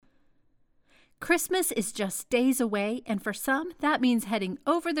Christmas is just days away, and for some, that means heading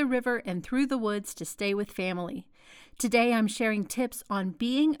over the river and through the woods to stay with family. Today, I'm sharing tips on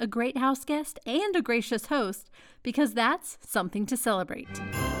being a great house guest and a gracious host because that's something to celebrate.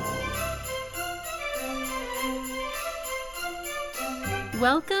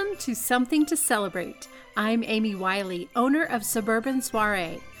 Welcome to Something to Celebrate. I'm Amy Wiley, owner of Suburban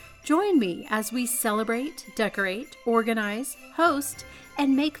Soiree. Join me as we celebrate, decorate, organize, host,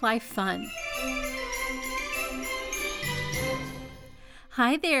 and make life fun.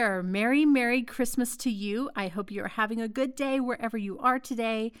 Hi there. Merry Christmas to you. I hope you're having a good day wherever you are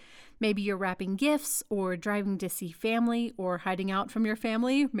today. Maybe you're wrapping gifts or driving to see family or hiding out from your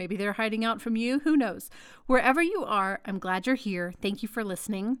family. Maybe they're hiding out from you. Who knows? Wherever you are, I'm glad you're here. Thank you for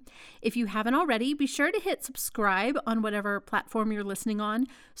listening. If you haven't already, be sure to hit subscribe on whatever platform you're listening on,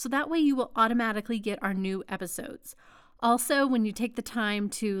 so that way you will automatically get our new episodes. Also, when you take the time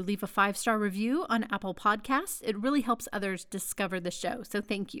to leave a 5-star review on Apple Podcasts, it really helps others discover the show, so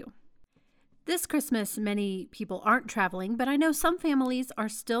thank you. This Christmas, many people aren't traveling, but I know some families are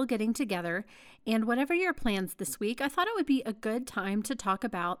still getting together, and whatever your plans this week, I thought it would be a good time to talk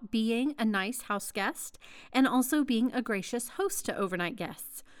about being a nice house guest and also being a gracious host to overnight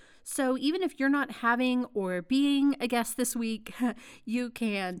guests. So even if you're not having or being a guest this week, you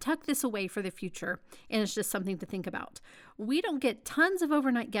can tuck this away for the future, and it's just something to think about. We don't get tons of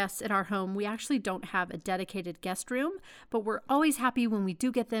overnight guests at our home. We actually don't have a dedicated guest room, but we're always happy when we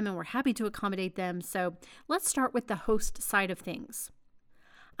do get them, and we're happy to accommodate them. So let's start with the host side of things.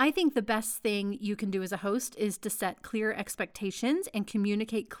 I think the best thing you can do as a host is to set clear expectations and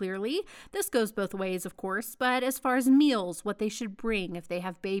communicate clearly. This goes both ways, of course, but as far as meals, what they should bring, if they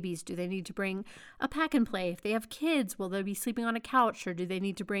have babies, do they need to bring a pack and play? If they have kids, will they be sleeping on a couch, or do they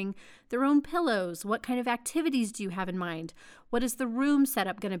need to bring their own pillows? What kind of activities do you have in mind? What is the room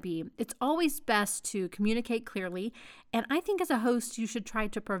setup going to be? It's always best to communicate clearly, and I think as a host, you should try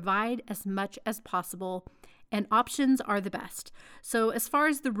to provide as much as possible, and options are the best. So as far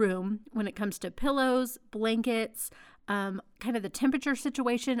as the room, when it comes to pillows, blankets, kind of the temperature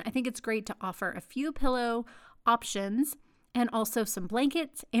situation, I think it's great to offer a few pillow options and also some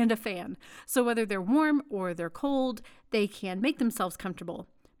blankets and a fan. So whether they're warm or they're cold, they can make themselves comfortable.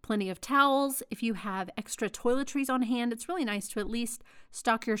 Plenty of towels. If you have extra toiletries on hand, it's really nice to at least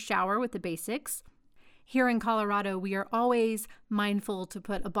stock your shower with the basics. Here in Colorado, we are always mindful to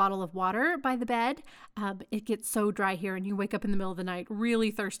put a bottle of water by the bed. It gets so dry here, and you wake up in the middle of the night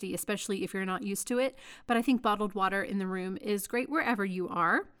really thirsty, especially if you're not used to it. But I think bottled water in the room is great wherever you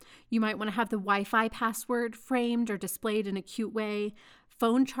are. You might want to have the Wi-Fi password framed or displayed in a cute way.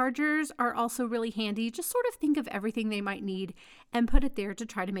 Phone chargers are also really handy. Just sort of think of everything they might need and put it there to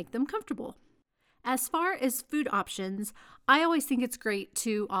try to make them comfortable. As far as food options, I always think it's great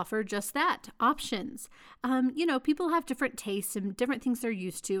to offer just that, options. People have different tastes and different things they're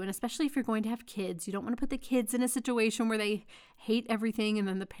used to, and especially if you're going to have kids, you don't want to put the kids in a situation where they hate everything and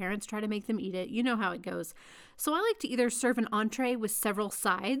then the parents try to make them eat it. You know how it goes. So I like to either serve an entree with several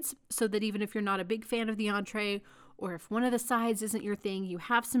sides so that even if you're not a big fan of the entree, or if one of the sides isn't your thing, you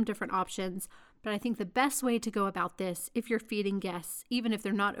have some different options. But I think the best way to go about this, if you're feeding guests, even if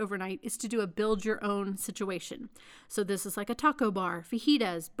they're not overnight, is to do a build your own situation. So this is like a taco bar,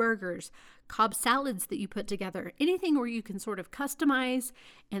 fajitas, burgers, Cobb salads that you put together, anything where you can sort of customize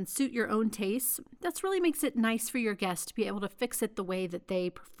and suit your own tastes. That's really makes it nice for your guests to be able to fix it the way that they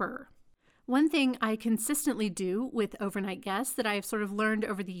prefer. One thing I consistently do with overnight guests that I've sort of learned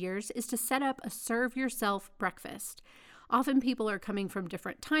over the years is to set up a serve yourself breakfast. Often people are coming from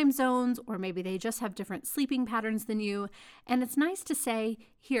different time zones, or maybe they just have different sleeping patterns than you. And it's nice to say,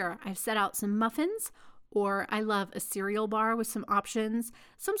 here, I've set out some muffins, or I love a cereal bar with some options,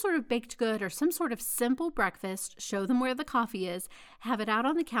 some sort of baked good or some sort of simple breakfast, show them where the coffee is, have it out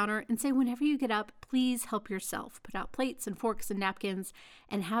on the counter, and say whenever you get up, please help yourself. Put out plates and forks and napkins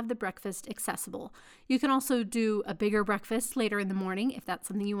and have the breakfast accessible. You can also do a bigger breakfast later in the morning if that's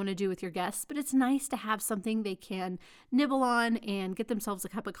something you want to do with your guests, but it's nice to have something they can nibble on and get themselves a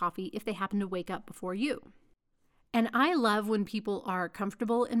cup of coffee if they happen to wake up before you. And I love when people are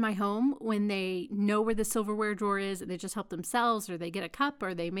comfortable in my home, when they know where the silverware drawer is and they just help themselves, or they get a cup,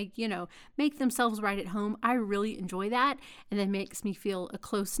 or they make themselves right at home. I really enjoy that, and it makes me feel a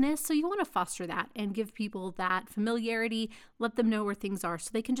closeness. So you want to foster that and give people that familiarity, let them know where things are so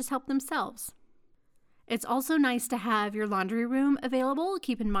they can just help themselves. It's also nice to have your laundry room available.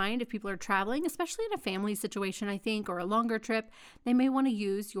 Keep in mind if people are traveling, especially in a family situation, I think, or a longer trip, they may want to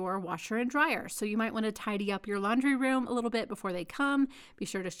use your washer and dryer. So you might want to tidy up your laundry room a little bit before they come. Be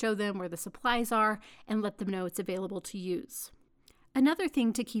sure to show them where the supplies are and let them know it's available to use. Another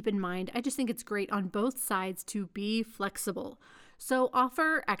thing to keep in mind, I just think it's great on both sides to be flexible. So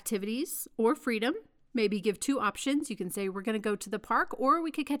offer activities or freedom. Maybe give 2 options. You can say, we're going to go to the park or we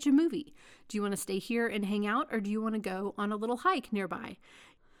could catch a movie. Do you want to stay here and hang out, or do you want to go on a little hike nearby?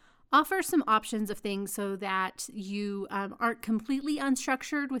 Offer some options of things so that you aren't completely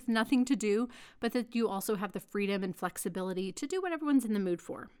unstructured with nothing to do, but that you also have the freedom and flexibility to do what everyone's in the mood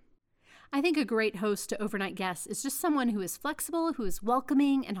for. I think a great host to overnight guests is just someone who is flexible, who is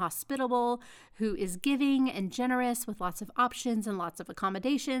welcoming and hospitable, who is giving and generous with lots of options and lots of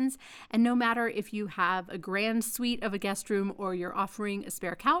accommodations. And no matter if you have a grand suite of a guest room or you're offering a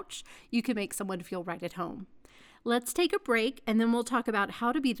spare couch, you can make someone feel right at home. Let's take a break, and then we'll talk about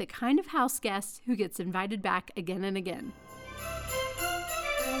how to be the kind of house guest who gets invited back again and again.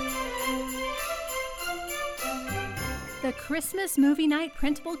 The Christmas Movie Night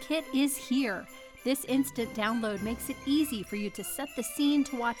printable kit is here. This instant download makes it easy for you to set the scene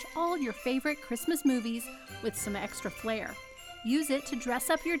to watch all your favorite Christmas movies with some extra flair. Use it to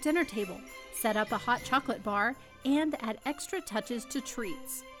dress up your dinner table, set up a hot chocolate bar, and add extra touches to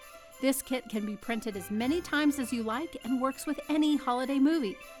treats. This kit can be printed as many times as you like and works with any holiday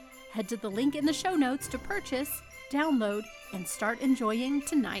movie. Head to the link in the show notes to purchase, download, and start enjoying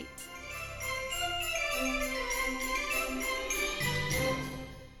tonight.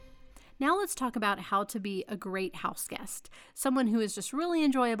 Now let's talk about how to be a great house guest, someone who is just really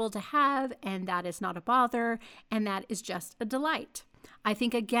enjoyable to have, and that is not a bother, and that is just a delight. I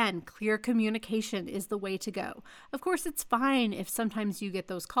think, again, clear communication is the way to go. Of course, it's fine if sometimes you get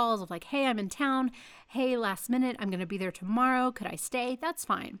those calls of like, hey, I'm in town. Hey, last minute, I'm going to be there tomorrow. Could I stay? That's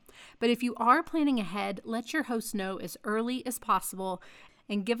fine. But if you are planning ahead, let your host know as early as possible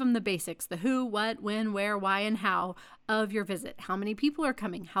and give them the basics, the who, what, when, where, why, and how of your visit. How many people are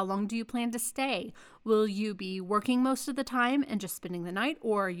coming? How long do you plan to stay? Will you be working most of the time and just spending the night?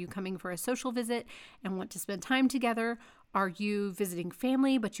 Or are you coming for a social visit and want to spend time together? Are you visiting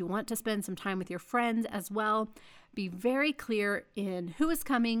family, but you want to spend some time with your friends as well? Be very clear in who is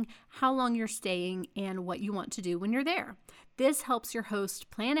coming, how long you're staying, and what you want to do when you're there. This helps your host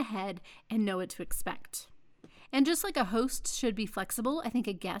plan ahead and know what to expect. And just like a host should be flexible, I think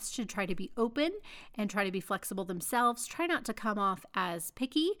a guest should try to be open and try to be flexible themselves. Try not to come off as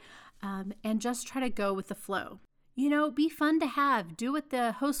picky, and just try to go with the flow. You know, be fun to have. Do what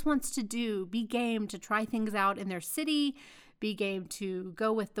the host wants to do. Be game to try things out in their city. Be game to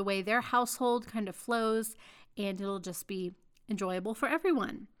go with the way their household kind of flows, and it'll just be enjoyable for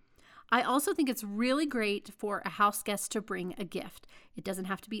everyone. I also think it's really great for a house guest to bring a gift. It doesn't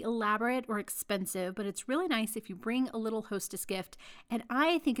have to be elaborate or expensive, but it's really nice if you bring a little hostess gift. And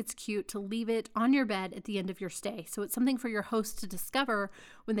I think it's cute to leave it on your bed at the end of your stay. So it's something for your host to discover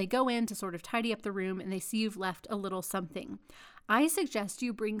when they go in to sort of tidy up the room and they see you've left a little something. I suggest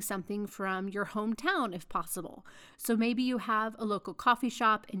you bring something from your hometown if possible. So maybe you have a local coffee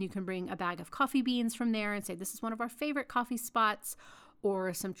shop and you can bring a bag of coffee beans from there and say, this is one of our favorite coffee spots,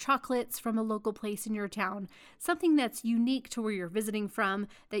 or some chocolates from a local place in your town, something that's unique to where you're visiting from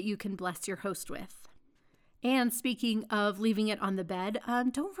that you can bless your host with. And speaking of leaving it on the bed,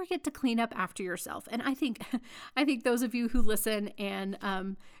 don't forget to clean up after yourself. And I think those of you who listen and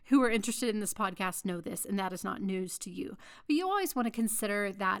who are interested in this podcast know this, and that is not news to you. But you always want to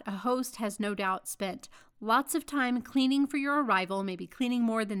consider that a host has no doubt spent lots of time cleaning for your arrival, maybe cleaning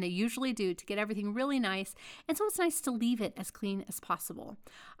more than they usually do to get everything really nice. And so it's nice to leave it as clean as possible.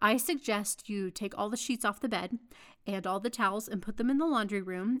 I suggest you take all the sheets off the bed and all the towels and put them in the laundry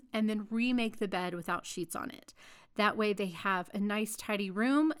room and then remake the bed without sheets on it. That way they have a nice tidy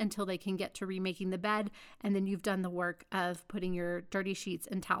room until they can get to remaking the bed, and then you've done the work of putting your dirty sheets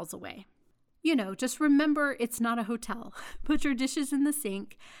and towels away. You know, just remember it's not a hotel. Put your dishes in the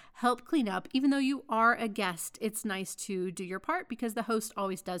sink, help clean up. Even though you are a guest, it's nice to do your part because the host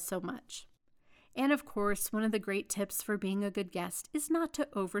always does so much. And of course, one of the great tips for being a good guest is not to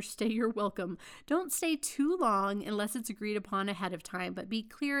overstay your welcome. Don't stay too long unless it's agreed upon ahead of time, but be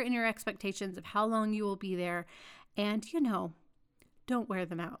clear in your expectations of how long you will be there. And, don't wear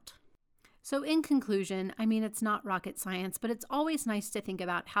them out. So in conclusion, it's not rocket science, but it's always nice to think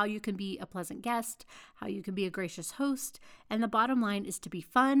about how you can be a pleasant guest, how you can be a gracious host, and the bottom line is to be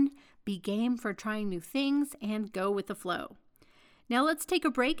fun, be game for trying new things, and go with the flow. Now let's take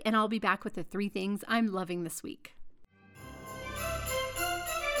a break, and I'll be back with the 3 things I'm loving this week.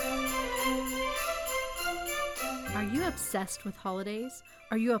 Are you obsessed with holidays?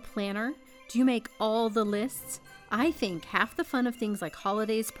 Are you a planner? Do you make all the lists? I think half the fun of things like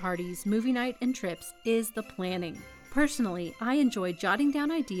holidays, parties, movie night, and trips is the planning. Personally, I enjoy jotting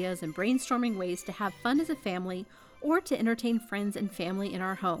down ideas and brainstorming ways to have fun as a family or to entertain friends and family in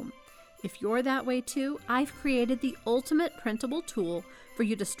our home. If you're that way too, I've created the ultimate printable tool for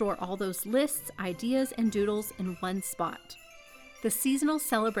you to store all those lists, ideas, and doodles in one spot. The Seasonal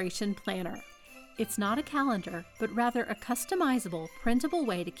Celebration Planner. It's not a calendar, but rather a customizable, printable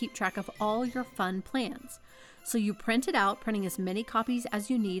way to keep track of all your fun plans. So you print it out, printing as many copies as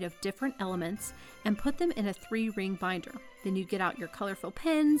you need of different elements, and put them in a 3-ring binder. Then you get out your colorful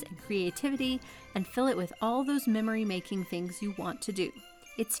pens and creativity and fill it with all those memory-making things you want to do.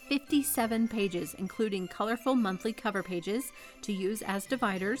 It's 57 pages, including colorful monthly cover pages to use as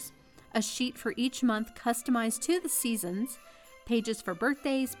dividers, a sheet for each month customized to the seasons, pages for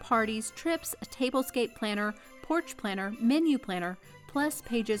birthdays, parties, trips, a tablescape planner, porch planner, menu planner, plus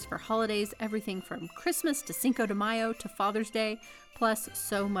pages for holidays, everything from Christmas to Cinco de Mayo to Father's Day, plus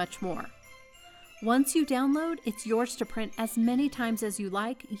so much more. Once you download, it's yours to print as many times as you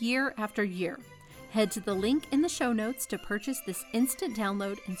like, year after year. Head to the link in the show notes to purchase this instant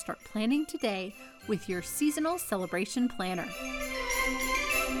download and start planning today with your Seasonal Celebration Planner.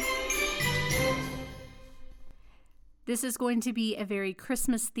 This is going to be a very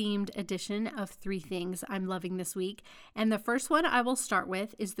Christmas-themed edition of 3 things I'm loving this week. And the first one I will start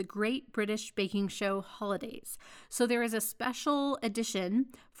with is the Great British Baking Show Holidays. So there is a special edition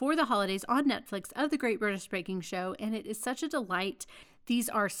for the holidays on Netflix of the Great British Baking Show, and it is such a delight. These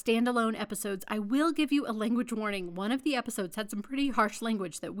are standalone episodes. I will give you a language warning. One of the episodes had some pretty harsh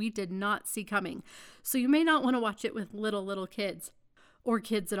language that we did not see coming. So you may not want to watch it with little kids. Or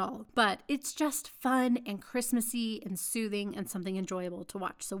kids at all, but it's just fun and Christmassy and soothing and something enjoyable to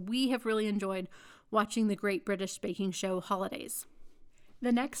watch. So we have really enjoyed watching the Great British Baking Show Holidays.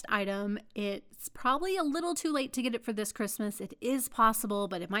 The next item, it's probably a little too late to get it for this Christmas. It is possible,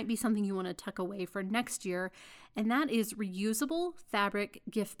 but it might be something you want to tuck away for next year, and that is reusable fabric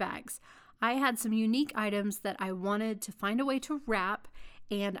gift bags. I had some unique items that I wanted to find a way to wrap,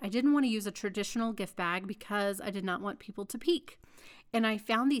 and I didn't want to use a traditional gift bag because I did not want people to peek. And I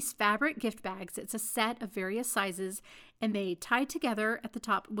found these fabric gift bags. It's a set of various sizes, and they tie together at the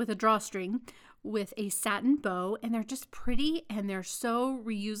top with a drawstring with a satin bow, and they're just pretty, and they're so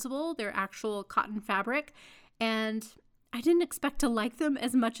reusable. They're actual cotton fabric, and I didn't expect to like them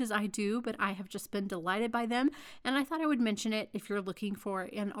as much as I do, but I have just been delighted by them, and I thought I would mention it if you're looking for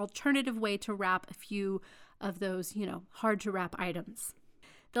an alternative way to wrap a few of those, hard to wrap items.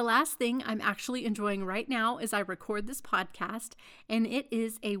 The last thing I'm actually enjoying right now as I record this podcast, and it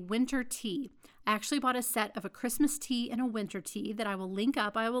is a winter tea. I actually bought a set of a Christmas tea and a winter tea that I will link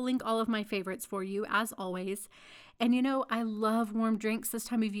up. I will link all of my favorites for you, as always. And I love warm drinks this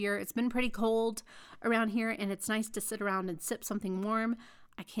time of year. It's been pretty cold around here, and it's nice to sit around and sip something warm.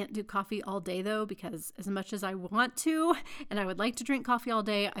 I can't do coffee all day, though, because as much as I want to, and I would like to drink coffee all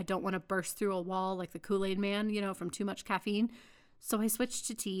day, I don't want to burst through a wall like the Kool-Aid man, from too much caffeine. So I switched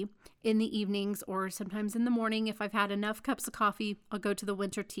to tea in the evenings, or sometimes in the morning. If I've had enough cups of coffee, I'll go to the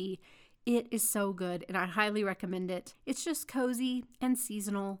winter tea. It is so good, and I highly recommend it. It's just cozy and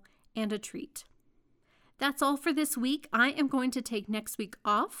seasonal and a treat. That's all for this week. I am going to take next week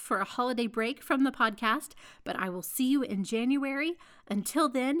off for a holiday break from the podcast, but I will see you in January. Until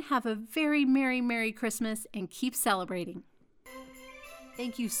then, have a very Merry Christmas and keep celebrating.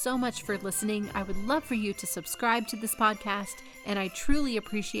 Thank you so much for listening. I would love for you to subscribe to this podcast, and I truly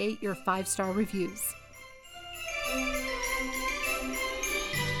appreciate your 5-star reviews.